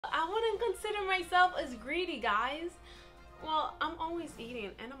I wouldn't consider myself as greedy, guys. Well, I'm always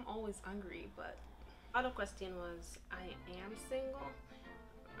eating and I'm always hungry, but other question was I am single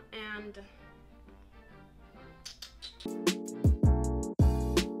and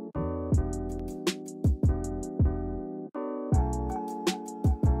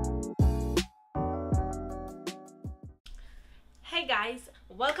hey guys,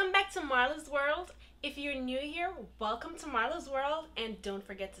 welcome back to Marla's World. If you're new here, welcome to Marla's World and don't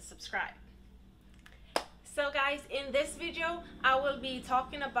forget to subscribe. So guys, in this video, I will be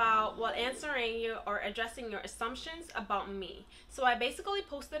talking about, well, answering you or addressing your assumptions about me. So I basically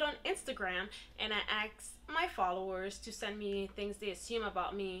posted on Instagram and I asked my followers to send me things they assume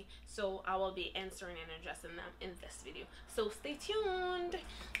about me. So I will be answering and addressing them in this video. So stay tuned.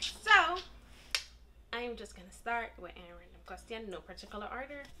 So I am just gonna start with a random question, no particular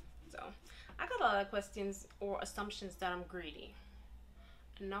order. So I got a lot of questions or assumptions that I'm greedy.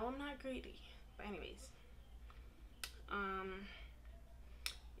 No, I'm not greedy. But anyways.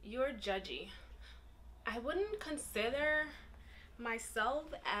 You're judgy. I wouldn't consider myself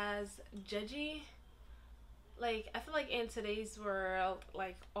as judgy. Like, I feel like in today's world,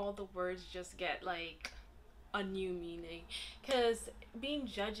 like, all the words just get like a new meaning. Because being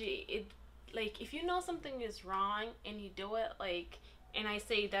judgy, it, like, if you know something is wrong and you do it, like, and I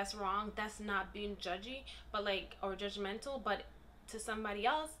say that's wrong, that's not being judgy, but like, or judgmental, but to somebody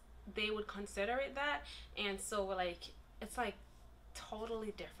else, they would consider it that. And so like, it's like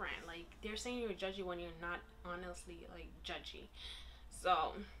totally different. Like, they're saying you're judgy when you're not honestly like judgy.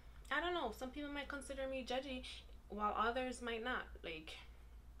 So I don't know, some people might consider me judgy while others might not. Like,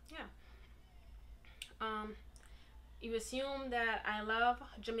 yeah. You assume that I love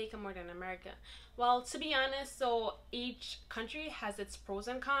Jamaica more than America. Well, to be honest, so each country has its pros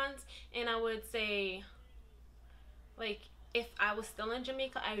and cons, and I would say, like, if I was still in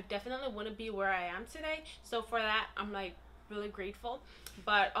Jamaica, I definitely wouldn't be where I am today. So for that, I'm like really grateful.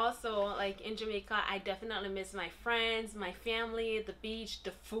 But also, like, in Jamaica, I definitely miss my friends, my family, the beach,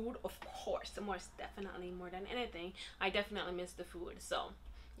 the food, of course. Most definitely, more than anything, I definitely miss the food. So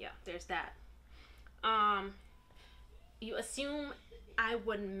yeah, there's that. You assume I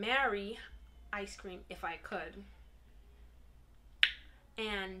would marry ice cream if I could.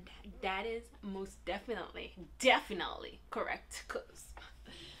 And that is most definitely correct, because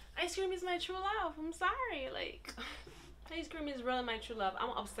ice cream is my true love. I'm sorry, like, ice cream is really my true love.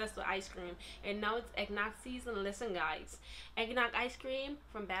 I'm obsessed with ice cream, and now it's eggnog season. Listen guys, eggnog ice cream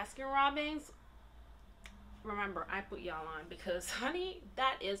from Baskin Robbins, remember, I put y'all on, because honey,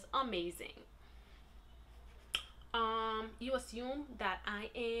 that is amazing. You assume that I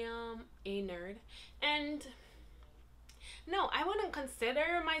am a nerd, and no, I wouldn't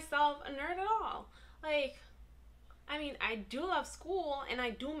consider myself a nerd at all. Like, I mean, I do love school and I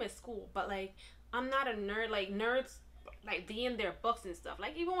do miss school, but like, I'm not a nerd. Like, nerds, like, be in their books and stuff.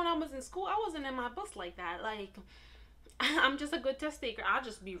 Like, even when I was in school, I wasn't in my books like that. Like, I'm just a good test taker. I'll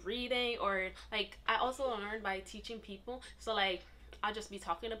just be reading, or like, I also learned by teaching people. So like, I'll just be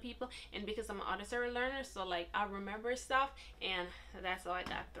talking to people, and because I'm an auditory learner, so like, I remember stuff, and that's how I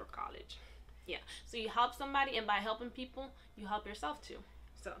got through college. Yeah, so you help somebody, and by helping people, you help yourself too.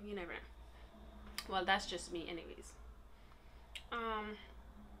 So you never know. Well, that's just me anyways.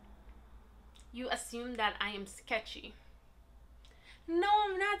 You assume that I am sketchy. No,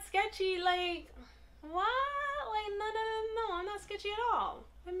 I'm not sketchy. Like, what? Like, no, I'm not sketchy at all.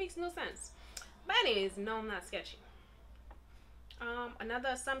 That makes no sense. But anyways, no, I'm not sketchy. Another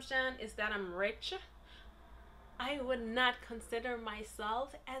assumption is that I'm rich. I would not consider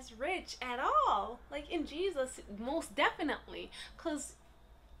myself as rich at all. Like, in Jesus, most definitely. Because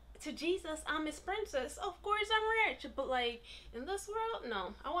to Jesus, I'm his princess. Of course I'm rich. But like, in this world,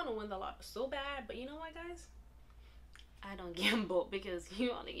 no. I want to win the lotto so bad. But you know what, guys? I don't gamble, because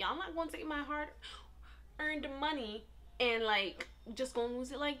y'all not going to take my hard-earned money and like just gonna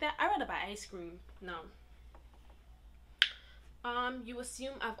lose it like that. I'd rather buy ice cream. No. You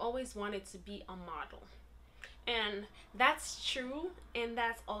assume I've always wanted to be a model. And that's true, and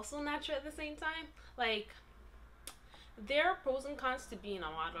that's also not true at the same time. Like, there are pros and cons to being a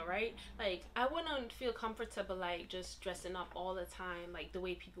model, right? Like, I wouldn't feel comfortable like just dressing up all the time like the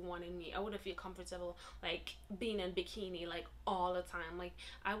way people wanted me. I wouldn't feel comfortable like being in bikini like all the time. Like,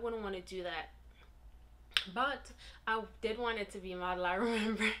 I wouldn't want to do that. But I did want it to be a model. I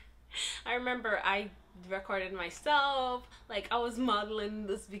remember I recorded myself, like, I was modeling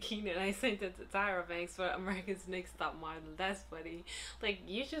this bikini, and I sent it to Tyra Banks for America's Next Top Model. That's funny. Like,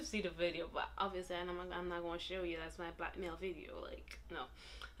 you should see the video, but obviously I'm not going to show you. That's my blackmail video. Like, no,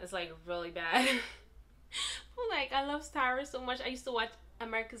 it's like really bad. But like, I love Tyra so much. I used to watch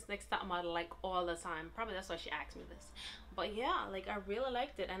America's Next Top Model like all the time. Probably that's why she asked me this. But yeah, like I really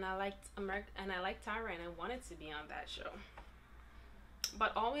liked it, and I liked America, and I liked Tyra, and I wanted to be on that show.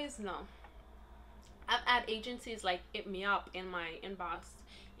 But always no. I've had agencies like hit me up in my inbox,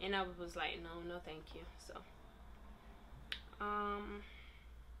 and I was like, no, no, thank you. So, um,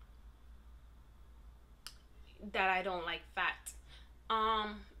 that I don't like fat.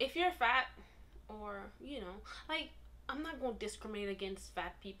 If you're fat, or like I'm not gonna discriminate against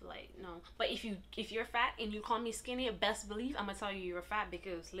fat people, like no. But if you're fat and you call me skinny, best believe I'm gonna tell you you're fat,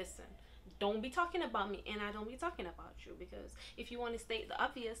 because listen, don't be talking about me and I don't be talking about you, because if you want to state the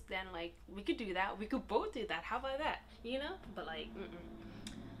obvious, then like we could do that, we could both do that, how about that, but like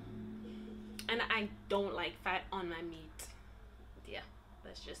and I don't like fat on my meat. Yeah,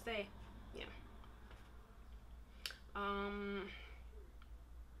 let's just say, yeah. um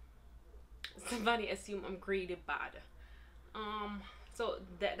Somebody assume I'm created bad. So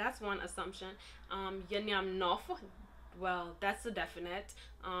that's one assumption. Yanyam nof. Well, that's a definite.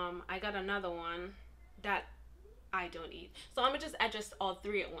 I got another one that I don't eat. So I'm gonna just address all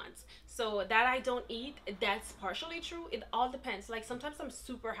three at once. So that I don't eat, that's partially true. It all depends. Like sometimes I'm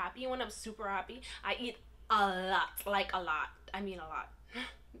super happy, and when I'm super happy, I eat a lot. Like a lot. I mean a lot.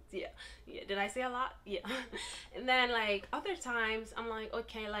 Yeah, yeah, did I say a lot? Yeah. And then like other times I'm like,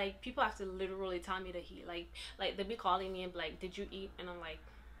 okay, like people have to literally tell me to eat, like they'll be calling me and be like, did you eat? And I'm like,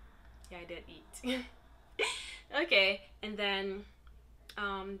 yeah, I did eat. Okay. And then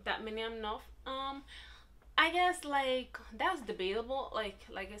that many enough. I guess like that's debatable. Like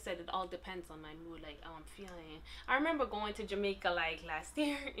I said, it all depends on my mood, like how I'm feeling. I remember going to Jamaica like last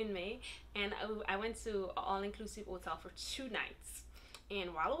year in May, and I went to an all-inclusive hotel for 2 nights.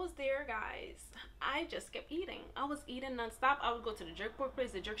 And while I was there, guys, I just kept eating. I was eating nonstop. I would go to the jerk pork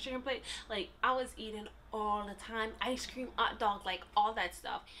place, the jerk chicken place. Like I was eating all the time. Ice cream, hot dog, like all that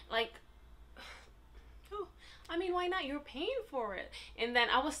stuff. Like, oh, I mean, why not? You're paying for it. And then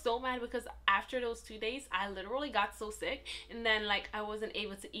I was so mad because after those 2 days, I literally got so sick. And then like I wasn't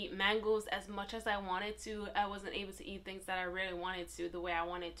able to eat mangoes as much as I wanted to. I wasn't able to eat things that I really wanted to the way I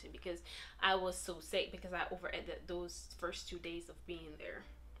wanted to, because I was so sick, because I overate those first 2 days of being there.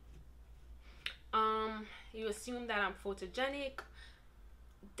 You assume that I'm photogenic.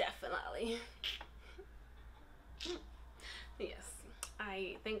 Definitely. Yes,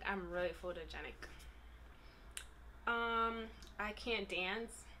 I think I'm really photogenic. I can't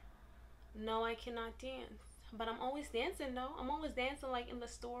dance. No, I cannot dance. But I'm always dancing though. I'm always dancing like in the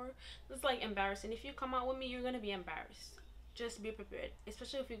store. It's like embarrassing. If you come out with me, you're gonna be embarrassed. Just be prepared.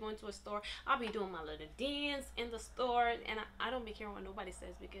 Especially if you're going to a store. I'll be doing my little dance in the store, and I don't be caring what nobody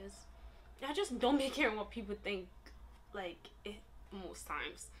says, because I just don't be caring what people think. Like it, most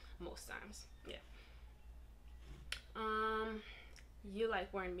times. Most times. Yeah. You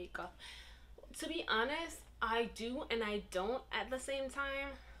like wearing makeup. To be honest, I do and I don't at the same time.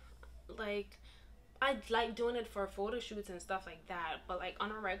 Like I like doing it for photo shoots and stuff like that, but like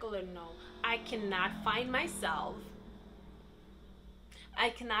on a regular, no. I cannot find myself. I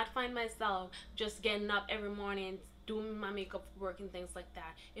cannot find myself just getting up every morning, doing my makeup work and things like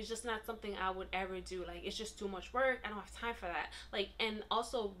that. It's just not something I would ever do. Like it's just too much work. I don't have time for that. Like, and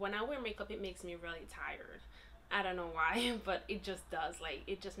also when I wear makeup, it makes me really tired. I don't know why, but it just does. Like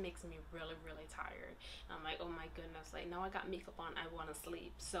it just makes me really, really tired. And I'm like, oh my goodness, like now I got makeup on, I want to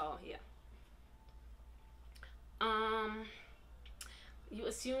sleep. So yeah. Um, you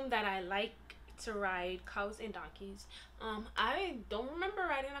assume that I like to ride cows and donkeys. I don't remember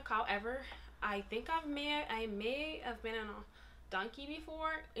riding a cow ever. I think I may have been on a donkey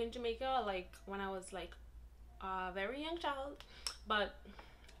before in Jamaica, like when I was like a very young child, but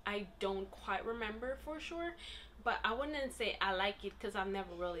I don't quite remember for sure. But I wouldn't say I like it because I've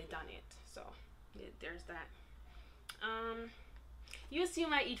never really done it. So yeah, there's that. Um, you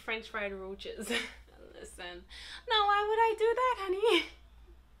assume I eat French fried roaches. Listen, no, why would I do that, honey?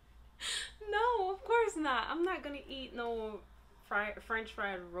 No, of course not. I'm not gonna eat no French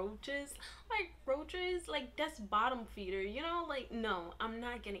fried roaches. Like roaches, like that's bottom feeder. Like no, I'm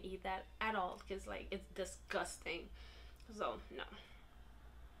not gonna eat that at all, because like it's disgusting. So no.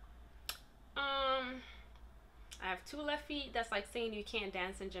 I have 2 left feet. That's like saying you can't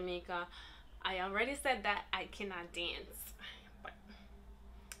dance in Jamaica. I already said that I cannot dance. But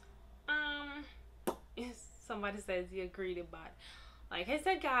somebody says you agreed about. Like I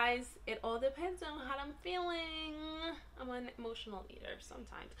said, guys, it all depends on how I'm feeling. I'm an emotional eater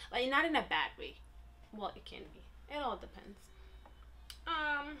sometimes. Like not in a bad way. Well, it can be. It all depends.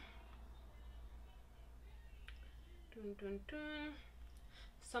 Dun, dun, dun.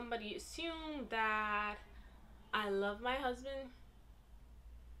 Somebody assumed that I love my husband.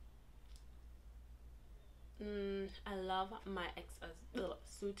 I love my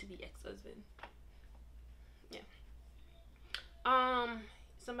soon to be ex-husband. Yeah.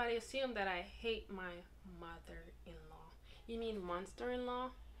 Somebody assumed that I hate my mother-in-law. You mean monster-in-law?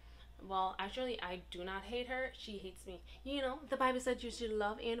 Well, actually, I do not hate her. She hates me. You know, the Bible said you should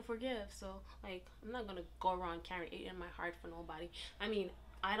love and forgive. So, like, I'm not gonna go around carrying it in my heart for nobody. I mean,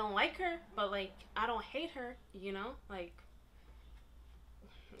 I don't like her, but like, I don't hate her. You know, like,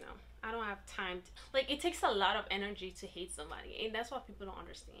 no, I don't have time. Like, it takes a lot of energy to hate somebody, and that's what people don't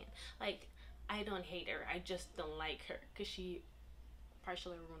understand. Like, I don't hate her. I just don't like her because she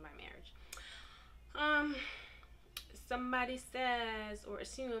partially ruined my marriage. Um, Somebody says or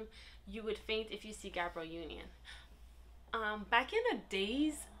assume you would faint if you see Gabrielle Union. Back in the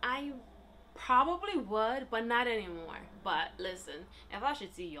days, I probably would, but not anymore. But listen, if I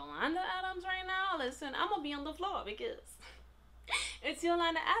should see Yolanda Adams right now, listen, I'm gonna be on the floor because it's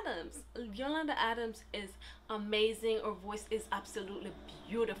Yolanda Adams. Yolanda Adams is amazing. Her voice is absolutely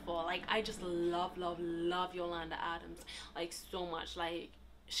beautiful. Like, I just love, love, love Yolanda Adams. Like, so much. Like,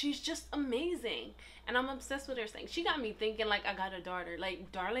 she's just amazing. And I'm obsessed with her singing. She got me thinking like I got a daughter.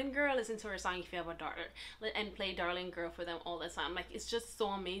 Like, Darling Girl, listen to her song if you have a daughter. And play Darling Girl for them all the time. Like, it's just so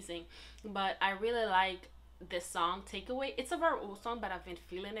amazing. But I really like this song, Takeaway. It's a very old song, but I've been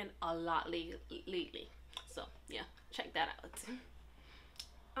feeling it a lot lately. So, yeah, check that out.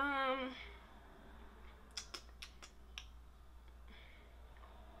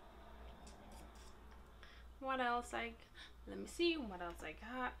 What else? Like, let me see what else I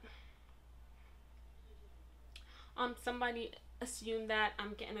got. Somebody assumed that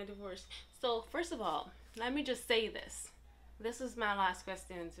I'm getting a divorce. So first of all, let me just say this. This is my last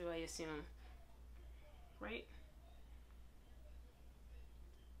question, do I assume? Right?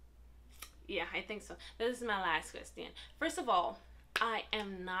 Yeah, I think so. This is my last question. First of all, I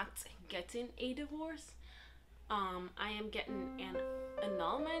am not getting a divorce. I am getting an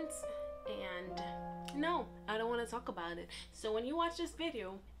annulment, and no, I don't want to talk about it. So when you watch this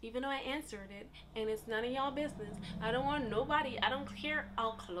video, even though I answered it and it's none of y'all business, I don't want nobody, I don't care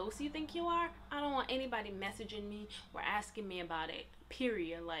how close you think you are, I don't want anybody messaging me or asking me about it,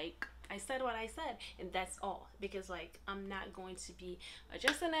 period. Like, I said what I said, and that's all. Because, like, I'm not going to be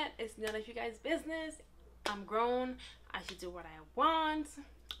adjusting it. It's none of you guys' business. I'm grown. I should do what I want.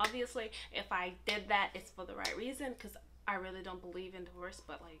 Obviously, if I did that, it's for the right reason, because I really don't believe in divorce.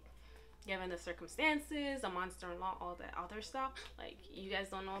 But, like, given the circumstances, a monster-in-law, all that other stuff, like, you guys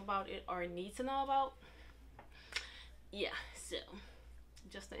don't know about it or need to know about. Yeah, so,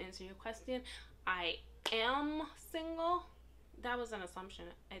 just to answer your question, I am single. That was an assumption,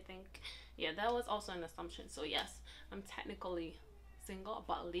 I think. Yeah, that was also an assumption. So yes, I'm technically single,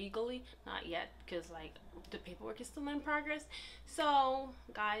 but legally not yet, because like the paperwork is still in progress. So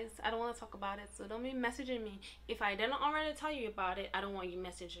guys, I don't want to talk about it, so don't be messaging me. If I didn't already tell you about it, I don't want you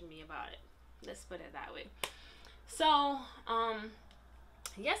messaging me about it. Let's put it that way. So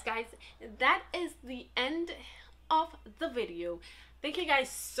yes guys, that is the end of the video. Thank you guys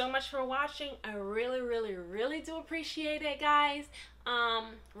so much for watching. I really do appreciate it, guys.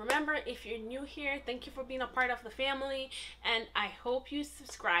 Remember, if you're new here, thank you for being a part of the family, and I hope you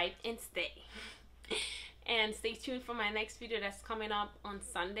subscribe and stay. And stay tuned for my next video that's coming up on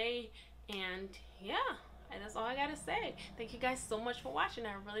Sunday. And yeah, that's all I gotta say. Thank you guys so much for watching.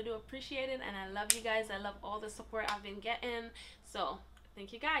 I really do appreciate it, and I love you guys. I love all the support I've been getting. So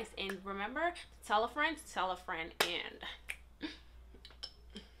thank you guys, and remember, tell a friend, and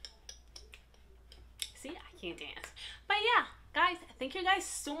see, I can't dance. But yeah, guys, thank you guys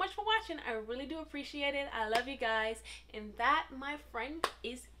so much for watching. I really do appreciate it. I love you guys. And that, my friend,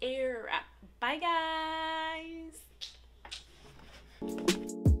 is a wrap. Bye, guys.